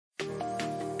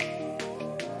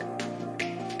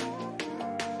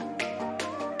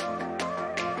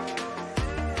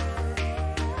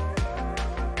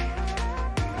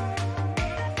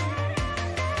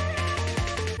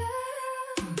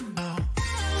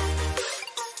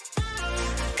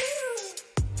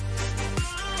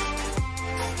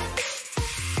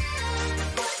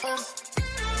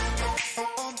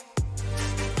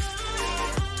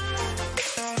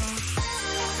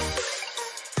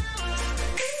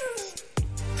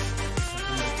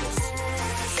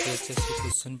CHSE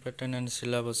question pattern and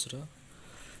syllabus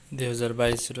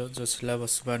 2022 जो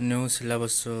syllabus बा new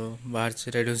syllabus बाहर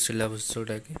रेड्यू सिलेबस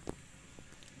जोटा कि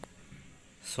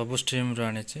सब स्ट्रीम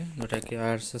आनी जोटा कि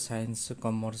आर्ट्स साइंस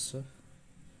कॉमर्स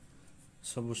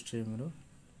सब स्ट्रीम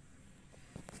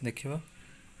देखिबा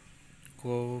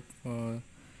को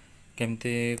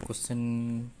केमती क्वेश्चन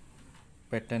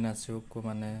पैटर्न आसो को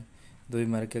माने 2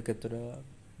 मार्किया केतरा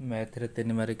मैथ रे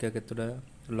 3 मार्किया केतरा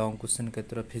लॉन्ग क्वेश्चन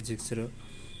केतरा फिजिक्स रो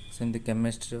सेमती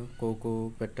केमिस्ट्री रो को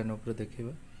पैटर्न ऊपर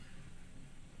देखिबा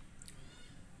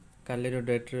काली रो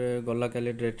डेट रे गला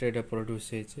काली डेट रे एटा प्रोड्यूस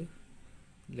हेछि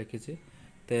लिखि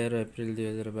 13 अप्रैल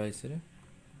 2022 रे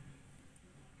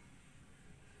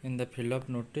in the fill up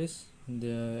notice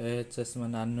the AHS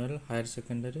man annual higher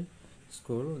secondary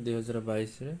school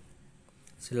 2022 रे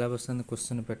syllabus and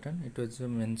question pattern it was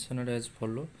mentioned as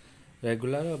follow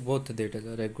regular both data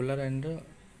regular and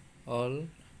all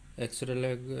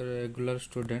regular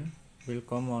student will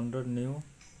come under new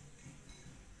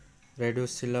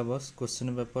reduced syllabus question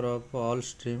paper of all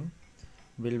stream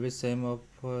will be same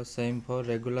for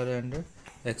regular and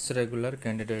regular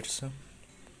candidates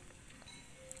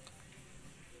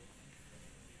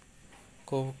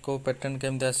को pattern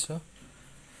केमते आसो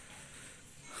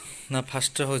ना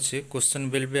first होची question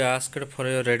will be asked for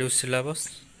your reduce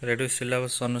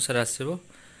syllabus अनुसार आसीबो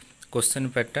question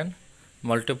pattern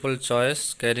multiple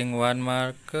choice carrying 1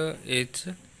 mark etch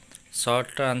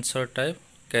short answer type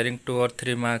carrying 2 or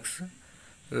 3 marks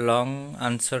long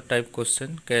answer type question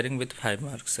carrying with 5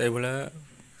 marks ए भला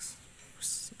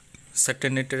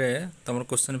certainty रे तमर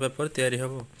question paper तयारी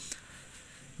हबो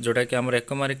जोटा कि हमर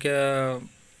 1 मार्किया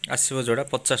आसीबो जोड़ा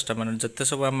 50टा माने जत्ते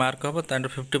सब मार्क हबो तांडो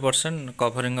 50%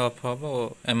 कवरिंग अप हबो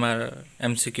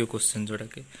MCQ क्वेश्चन जोड़ा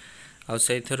कि आ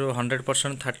सेई थरो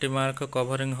 100% 30 मार्क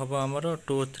कवरिंग हबो हमर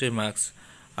 2-3 मार्क्स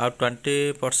आ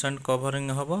 20% कवरिंग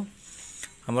हबो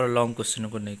हमर लॉन्ग क्वेश्चन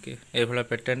को नै कि ए भला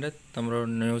पैटर्न रे तमरो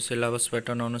न्यू सिलेबस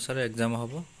पैटर्न अनुसार एग्जाम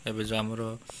हबो एबे जो हमर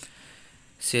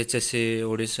CHSE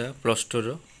ओडिसा +2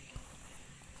 रो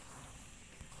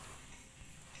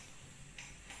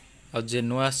और जे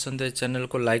नुआ आछन्ते चैनल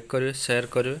को लाइक करिवे शेयर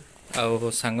करिवे आ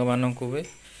सांग मानन को भी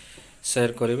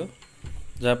शेयर करिवे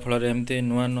जा फल रे एमती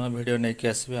नुआ नुआ वीडियो नै कि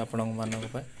आसीबे आपन मानन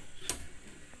पाए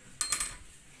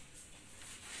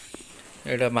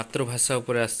एडा मातृभाषा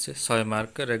ऊपर आछे 100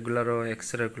 मार्क रेगुलर और एक्स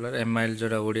रेगुलर एमआईएल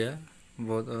जोड़ा ओडिया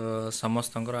बहुत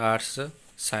समस्त आर्ट्स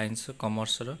साइंस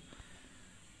कॉमर्स रो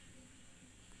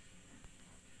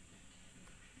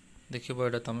देखिबो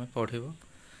एडा तमे पढिबो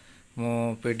मो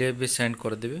पीडीएफ भी सेंड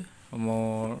कर देबे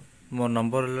मो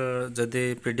नंबर जदि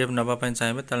पीडीएफ नबा पय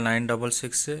चाहेबे त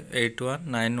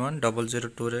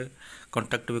 9668191002 रे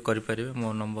कांटेक्ट भी करि परिबे मो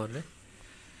नंबर रे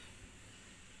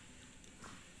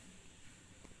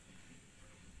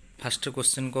फर्स्ट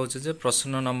क्वेश्चन कहउछ जे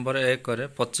प्रश्न नंबर 1 रे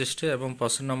 25 टी एवं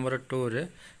प्रश्न नंबर 2 रे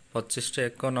 25 टी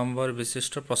एक नंबर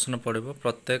विशिष्ट प्रश्न पड़िबो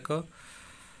प्रत्येक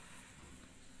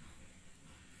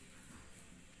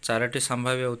 4टी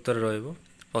संभाव्य उत्तर रहइबो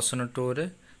प्रश्न 2 रे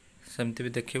सेमती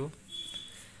भी देखिबो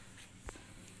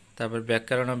तापर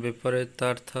व्याकरण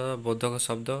विपरीतार्थ बोधक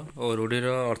शब्द और रूढ़ीर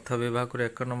अर्थ विभाग रे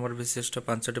 1 नंबर विशिष्ट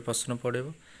 5टी प्रश्न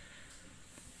पड़िबो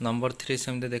नंबर 3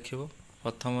 सेमती देखिबो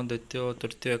प्रथम द्वितीय और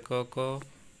तृतीय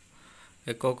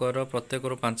एककर प्रत्येक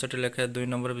 5टी लेखा 2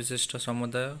 नंबर विशिष्ट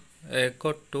समुदाय 1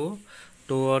 2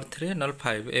 और 3 नल 5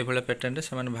 ए भले पैटर्न रे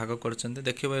समान भाग करछन्ते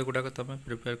देखिबो एगुडा को तमे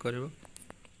प्रिपेयर करिवो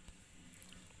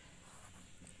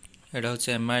एडा होचे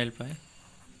एमआईएल पाए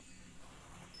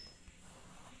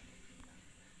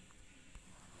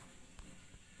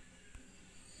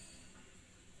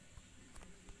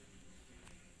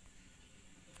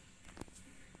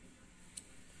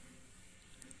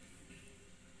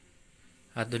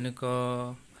आधुनिक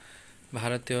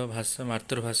भारतीय भाषा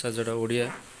मातृभाषा जोड़ा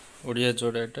ओडिया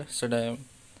जोड़ा एटा सेडा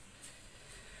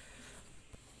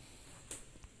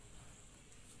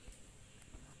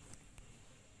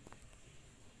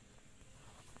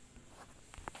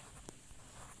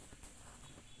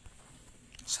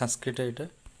संस्कृत एटा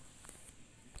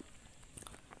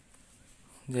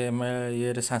जे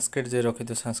ये रे संस्कृत जे रखि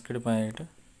तो संस्कृत पाए एटा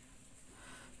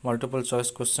multiple choice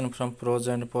question from prose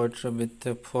and poetry with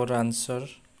 4 answer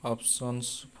options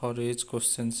for each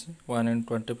questions 1 in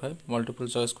 25 multiple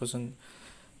choice question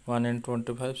 1 in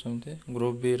 25 समथे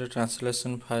group B रे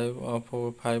translation 5 of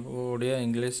 5 Odia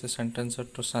english sentence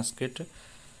to sanskrit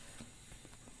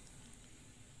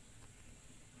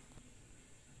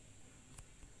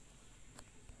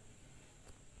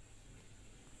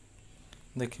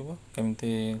देखिबो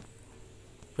केमती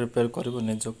प्रिपेयर करबो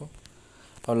निजको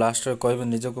और लास्ट रे कहबे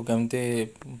निजको केमती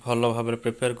भलो भाबरे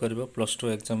प्रिपेयर करबो +2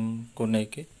 एग्जाम को नै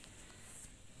कि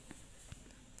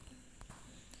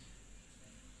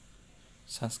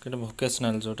संस्कृत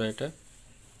vocational जोटा एटा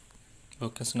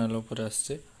vocational ऊपर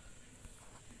आछे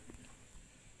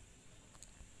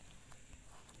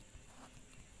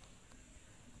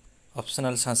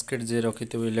ऑप्शनल संस्कृत जे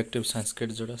रखिथिबो इलेक्टिव संस्कृत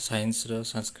जोटा साइंस रो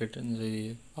संस्कृत जे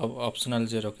ऑप्शनल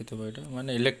जे रखिथिबो एटा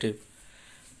माने इलेक्टिव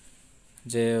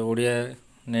जे ओडिया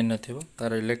नै नथिबो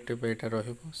तार इलेक्टिव एटा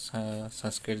रहिबो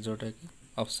संस्कृत जोटा कि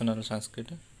ऑप्शनल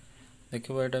संस्कृत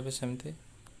देखिबो एटा भी सेमती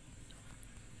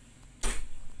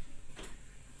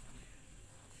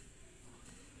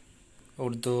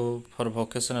Urdu for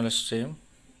vocational stream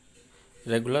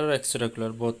regular और एक्स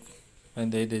रेगुलर बोथ मैं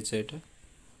दे देछे एटा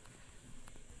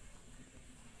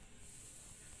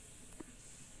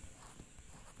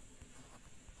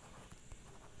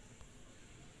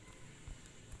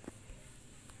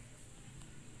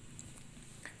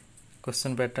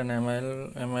question pattern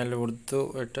MIL Urdu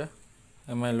Etah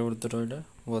MIL Urdu row Etah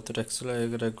both x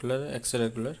regular x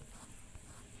regular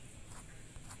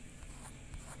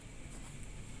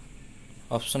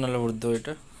optional Urdu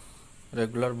Etah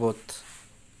regular both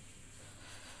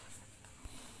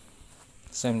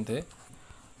same they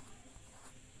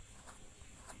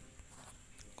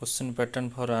question pattern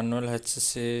for annual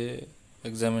HSC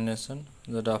examination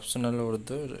that optional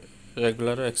Urdu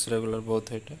regular x regular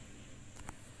both Etah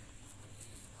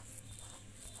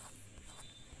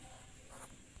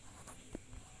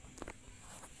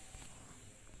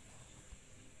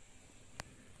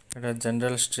Etah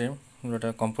general stream जोटा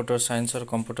computer science और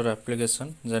computer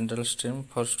application general stream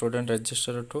for student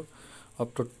register to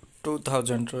up to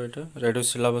 2000 row Etah radio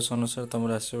syllabus अनुसार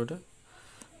तमरा आसी एटा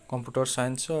computer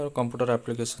science और computer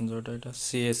application जोटा एटा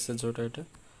CSA जोटा एटा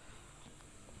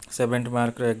 70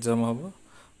 mark रो exam हबो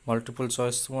multiple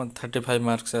choice 35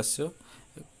 marks आसीयो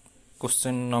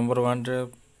question number 1 रे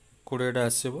 20 टा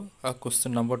आसीबो आ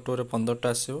क्वेश्चन नंबर 2 रे 15 टा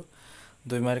आसीबो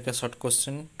 2 मार्क का शॉर्ट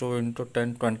क्वेश्चन 2 *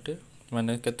 10 20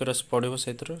 माने केतरा पड़िबो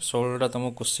सेतिर 16 टा तम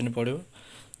क्वेश्चन पड़िबो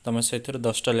तमे सेतिर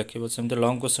 10 टा लिखिबो सेमते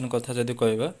लॉन्ग क्वेश्चन कथा जदी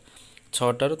कहबा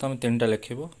 6 टा रो तमे 3 टा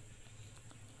लिखिबो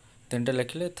 3 टा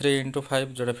लिखले 3 *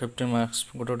 5 जोटा 15 मार्क्स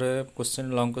गोटे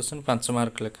क्वेश्चन लॉन्ग क्वेश्चन 5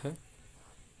 मार्क लेखा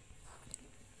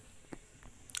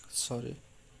सॉरी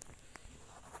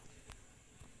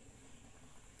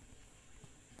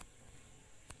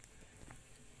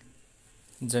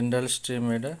जनरल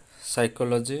स्ट्रीम एटा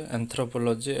psychology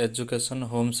anthropology education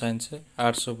home science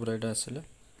arts ऊपर एटा आसिले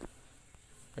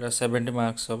एटा 70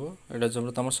 मार्क्स हबो एटा जब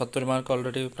तम 70 मार्क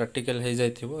ऑलरेडी प्रैक्टिकल हे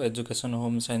जाइथिबो एजुकेशन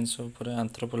होम साइंस ऊपर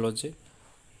एंथ्रोपोलॉजी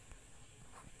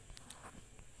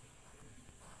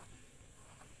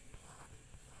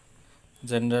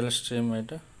जनरल स्ट्रीम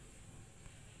एटा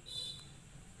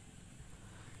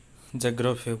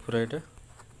ज्योग्राफी ऊपर एटा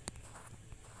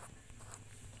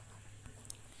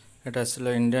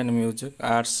आसिला इंडियन म्यूजिक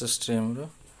आर्ट्स स्ट्रीम रो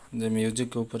जे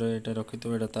म्यूजिक ऊपर एटा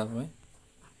रखितो एटा ता पय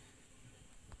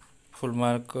फुल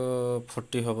मार्क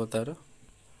 40 हबो तार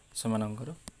समानंकर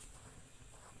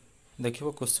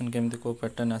देखिबो क्वेश्चन केमति को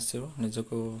पैटर्न आसीबो निज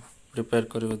को प्रिपेयर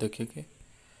करिवो देखि के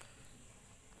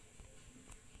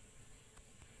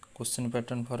question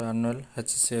pattern for annual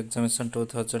HSC examination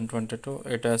 2022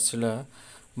 Etah आसिला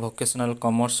vocational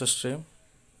commerce stream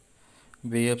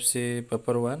BFC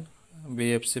paper 1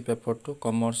 BFC paper 2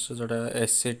 commerce जोटा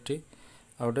एससीटी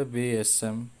आउटे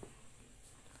बीएसएम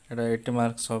एटा 80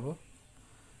 मार्क्स हबो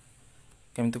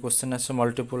केमति क्वेश्चन आसे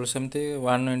मल्टीपल सेमति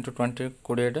 1 * 20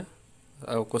 20 टा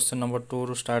आ क्वेश्चन नंबर 2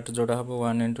 रो स्टार्ट जोटा हबो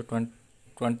 1 *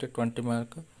 20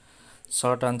 मार्क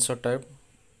शॉर्ट आंसर टाइप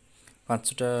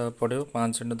 5 टा पड़ियो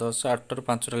 5 * 10 8 रो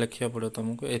 5 टा लिखिया पड़ियो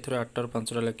तुमको एथरो 8 रो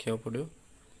 5 टा लिखिया पड़ियो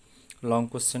लॉन्ग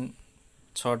क्वेश्चन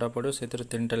 6 टा पड़ियो सेतिर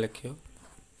 3 टा लिखियो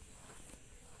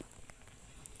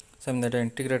same that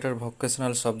integrated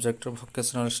vocational subject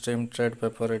vocational stream trade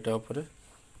paper एटा ऊपर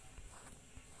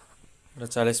एटा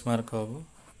 40 मार्क हबो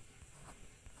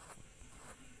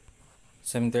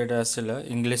सेम दैट आसिला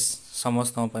इंग्लिश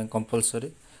समस्त पय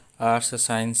compulsory arts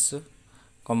science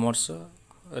commerce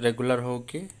regular हो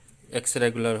कि एक्स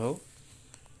रेगुलर हो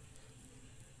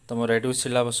तम रेडियो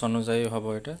सिलेबस अनुसार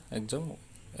हबो एटा एग्जाम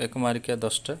 1 मार्किया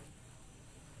 10 टा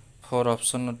 4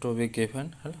 option to be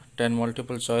given 10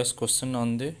 multiple choice question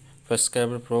on the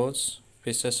prescribed prose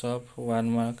pieces of 1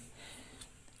 mark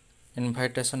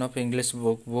invitation of english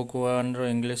book 1 row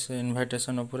English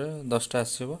invitation ऊपर 10 टा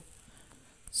आसीबो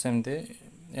सेमते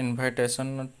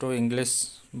invitation to English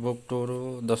book 2 रो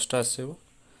 10 टा आसीबो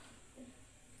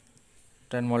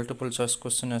 10 मल्टीपल चॉइस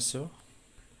क्वेश्चन आसीबो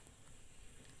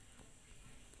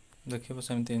देखिबो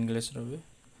सेमते इंग्लिश रो भी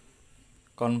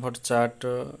convert chart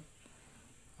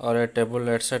और ए table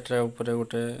etcetera ऊपर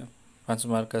गोटे 5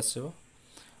 mark आसीबो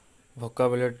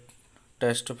vocabulary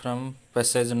test from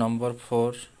passage number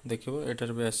 4 देखिबो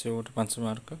एटर भी आसी गोटे 5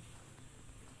 mark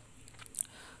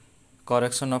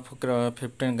correction of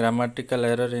 15 grammatical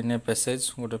error in a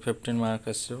passage गोटे 15 mark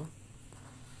आसीबो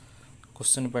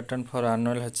question pattern for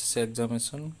annual HSC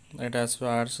examination Etah आसीबो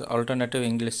arts alternative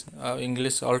English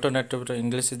English alternative रे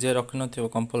English जे रखि नथिबो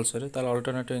compulsory ताल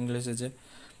alternative English जे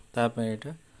ता पे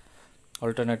एटा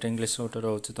alternative English गोटे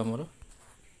रहउछि तमरो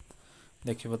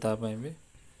देखिबो ता पे भी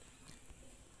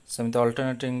सेमते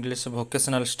अल्टरनेटिव इंग्लिश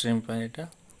वोकेशनल स्ट्रीम पे एटा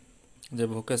जे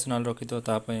वोकेशनल रखि तो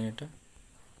ता पे एटा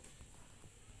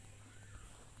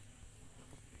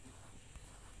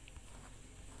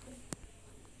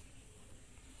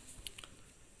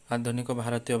आधुनिक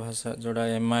भारतीय भाषा जोड़ा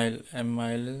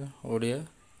एमआईएल ओडिया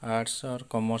आर्ट्स और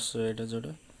कॉमर्स एटा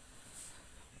जोड़ा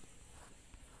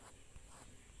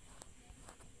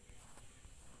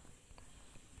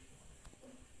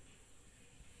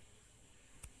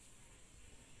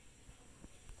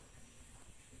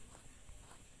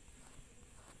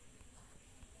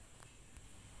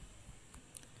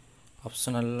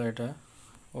ऑप्शनल एटा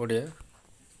ओडिया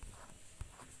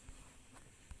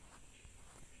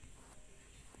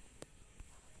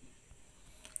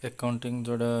अकाउंटिंग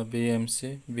जोड़ा बीएमसी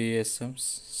बीएसएम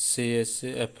सीएससी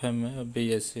एफएमए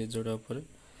बीएससी जोड़ा ऊपर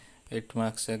 8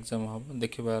 मार्क्स एग्जाम हम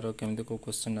देखिबार केमती को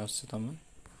क्वेश्चन आछे तमे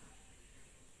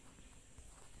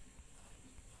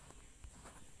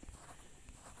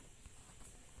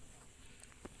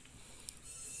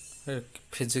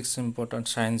physics important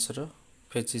science row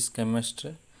physics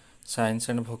chemistry science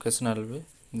and vocational भी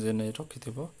जे नहीं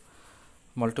रखिथिबो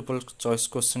multiple choice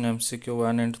question MCQ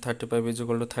 1 into 35 is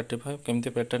equal to 35 केमती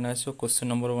पैटर्न आसो क्वेश्चन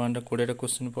नंबर 1 रे 20 टा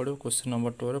क्वेश्चन पड़ो क्वेश्चन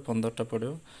नंबर 2 रे 15 टा पड़ो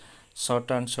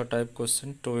short answer type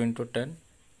question 2 into 10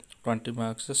 20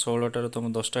 marks 16 टा तुम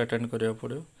 10 टा अटेंड करिया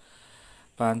पड़ो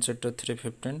 5 into 3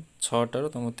 15 6 टा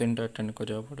तुम 3 टा अटेंड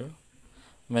करिया पड़ो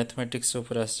मैथमेटिक्स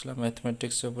ऊपर आसला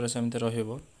मैथमेटिक्स ऊपर सेमते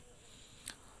रहिबो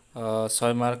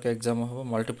 100 मार्क एग्जाम हो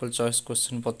मल्टीपल चॉइस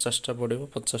क्वेश्चन 50 टा पड़ो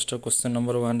 50 टा question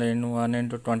number 1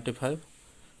 into 25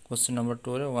 question number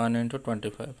 2 रे 1 into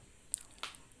 25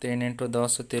 3 into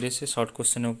 10 30 शॉर्ट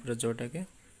क्वेश्चन ऊपर जोटा के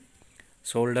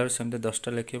 16 सेमते 10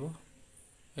 टा लिखिबो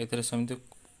एथरे सेमते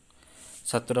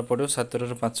 7 टा पड़ो 7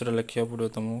 रे 5 टा लिखिया पड़ो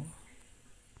तुमको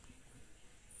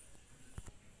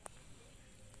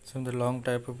सेमते लॉन्ग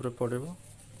टाइप ऊपर पड़ो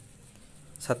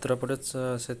 7 टा पड़ो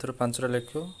सेथरे 5 टा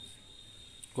लिखियो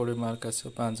 20 मार्क आसो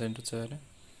 5 into 4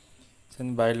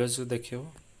 सेम बायोलॉजी देखियो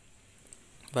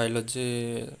बायोलॉजी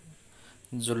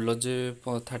जूलॉजी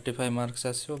 35 मार्क्स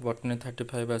आसो बॉटनी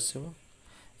 35 आसो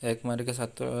 1 मार्क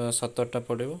 17 टा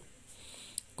पड़ो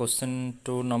क्वेश्चन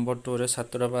 2 नंबर 2 रे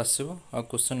 7 टा आसो और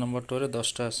क्वेश्चन नंबर 2 रे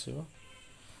 10 टा आसो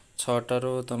 6 टा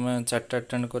रो तुम 4 टा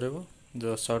अटेंड करिवो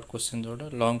जो शॉर्ट क्वेश्चन जोड़ा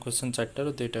लॉन्ग क्वेश्चन 4 टा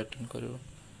रो 2 टा अटेंड करिवो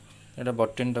एटा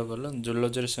बॉटनी टा गलो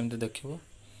जूलॉजी रे सेमते देखिवो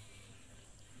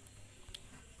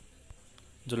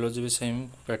जूलॉजी भी सेम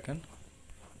पैटर्न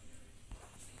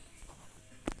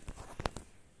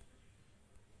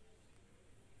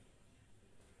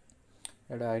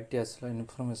एटा आईटी आसला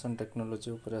इनफॉरमेशन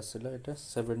टेक्नोलॉजी ऊपर आसला एटा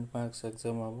 7 मार्क्स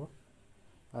एग्जाम हबो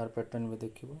आर पैटर्न भी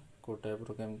देखिबो को टाइप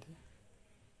रो केमती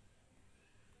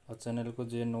और चैनल को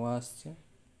जे नवा आछे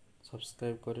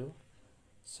सब्सक्राइब करिवो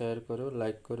शेयर करिवो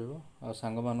लाइक करिवो और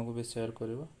संग मान को भी शेयर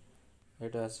करिवो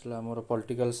एटा आसला हमर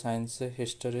political science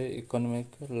history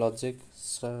economic logic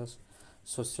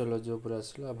sociology ऊपर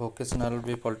आसला वोकेशनल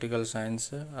भी political science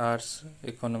arts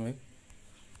economic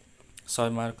 100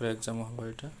 mark रो एग्जाम हबो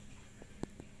एटा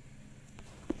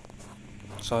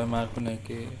 100 मार्क ने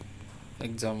के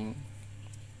exam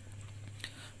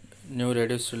new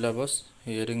reduce syllabus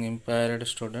hearing impaired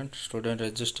student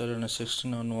register on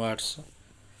 16 onwards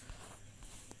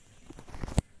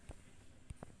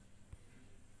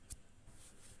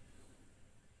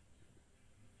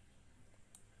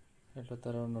एटा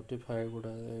तार नोटिफाई गुडा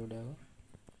एगुडा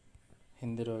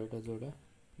हिंदी रो एटा जोड़ा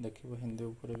देखिबो हिंदी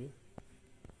ऊपर भी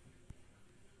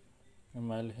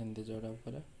एमआईएल हिंदी जोड़ा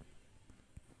ऊपर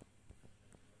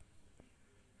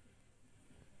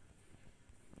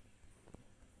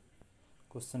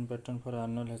question pattern for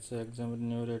annual HSC exam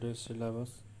new reduce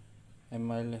syllabus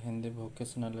MIL Hindi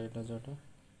vocational एटा जोड़ा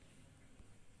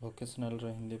वोकेशनल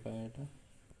रो हिंदी पे एटा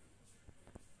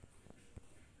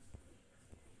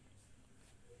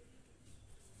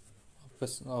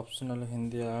ऑप्शनल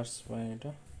हिंदी आर्ट्स पे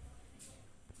एटा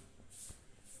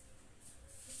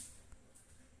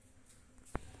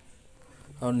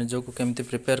और निजो को केमती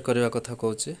प्रिपेयर करबा कथा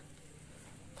कहूची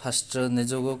फास्ट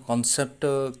निजो को कांसेप्ट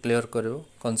क्लियर करिवो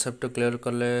कांसेप्ट क्लियर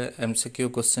करले एमसीक्यू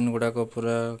क्वेश्चन गुडा को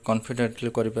पूरा कॉन्फिडेंटली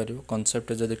करि परिवो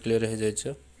कांसेप्ट जदी क्लियर हे जाय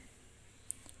छ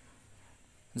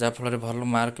ଯାହାଫଳରେ ଭଲ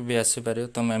ମାର୍କ ବି ଆସିପାରିବ।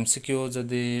 ତୁମେ MCQ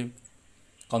ଯଦି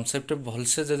କନସେପ୍ଟ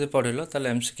ଭଲସେ ଯଦି ପଢ଼ିଲ ତାହେଲେ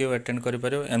MCQ ଆଟେଣ୍ଡ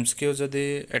କରିପାରିବ। MCQ ଯଦି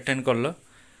ଆଟେଣ୍ଡ କଲ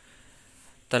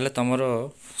ତାହେଲେ ତୁମର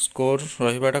ସ୍କୋର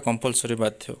ରହିବାଟା କମ୍ପଲସରି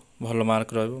ବାଧ୍ୟ, ଭଲ ମାର୍କ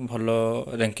ରହିବ, ଭଲ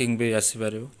ର୍ୟାଙ୍କିଙ୍ଗ ବି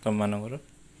ଆସିପାରିବ ତୁମମାନଙ୍କର।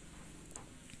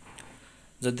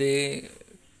 ଯଦି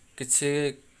କିଛି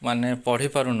ମାନେ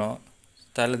ପଢ଼ିପାରୁନ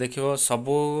ତାହେଲେ ଦେଖିବ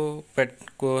ସବୁ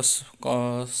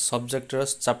ସବଜେକ୍ଟର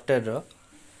ଚାପ୍ଟରର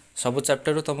ସବୁ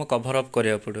ଚାପ୍ଟରରୁ ତୁମକୁ କଭର୍ ଅପ୍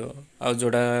କରିବାକୁ ପଡ଼ିବ। ଆଉ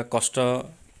ଯେଉଁଟା କଷ୍ଟ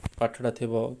ପାଠଟା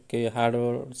ଥିବ କି ହାର୍ଡ଼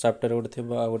ଚାପ୍ଟର ଗୋଟେ ଥିବ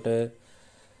ଆଉ ଗୋଟେ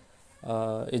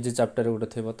ଇଜି ଚାପ୍ଟର ଗୋଟେ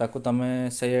ଥିବ, ତାକୁ ତୁମେ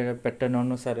ସେଇ ପ୍ୟାଟର୍ନ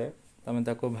ଅନୁସାରେ ତୁମେ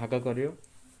ତାକୁ ଭାଗ କରିବ,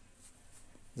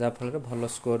 ଯାହାଫଳରେ ଭଲ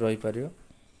ସ୍କୋର ରହିପାରିବ।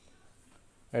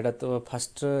 ଏଇଟା ତ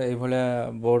ଫାଷ୍ଟ ଏଇଭଳିଆ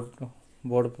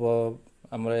ବୋର୍ଡ଼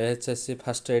ଆମର CHSE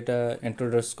ଫାଷ୍ଟ ଏଇଟା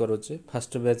ଇଣ୍ଟ୍ରୋଡ୍ୟୁସ୍ କରୁଛି।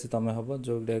 ଫାଷ୍ଟ ବ୍ୟାଚ୍ ତୁମେ ହେବ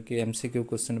ଯେଉଁଟାକି MCQ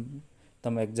କ୍ୱେଶ୍ଚିନ୍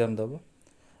ତୁମେ ଏକ୍ଜାମ୍ ଦେବ।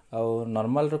 ଆଉ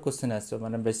ନର୍ମାଲ୍ର କ୍ୱେଶ୍ଚିନ୍ ଆସିବ,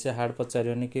 ମାନେ ବେଶୀ ହାର୍ଡ଼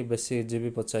ପଚାରିବନି କି ବେଶୀ ଇଜି ବି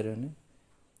ପଚାରିବନି।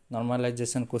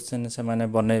 ନର୍ମାଲାଇଜେସନ୍ କ୍ୱେଶ୍ଚିନ୍ ସେମାନେ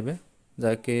ବନେଇବେ,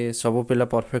 ଯାହାକି ସବୁ ପିଲା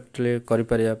ପରଫେକ୍ଟଲି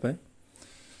କରିପାରିବା ପାଇଁ।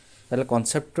 ତାହେଲେ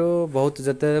କନସେପ୍ଟ ବହୁତ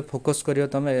ଯେତେ ଫୋକସ୍ କରିବ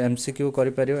ତୁମେ MCQ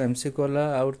କରିପାରିବ। MCQ ହେଲା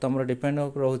ଆଉ ତୁମର ଡିପେଣ୍ଡ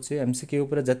ରହୁଛି MCQ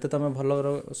ଉପରେ, ଯେତେ ତୁମେ ଭଲ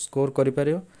ସ୍କୋର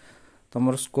କରିପାରିବ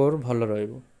ତୁମର ସ୍କୋର ଭଲ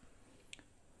ରହିବ।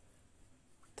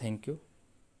 Thank you.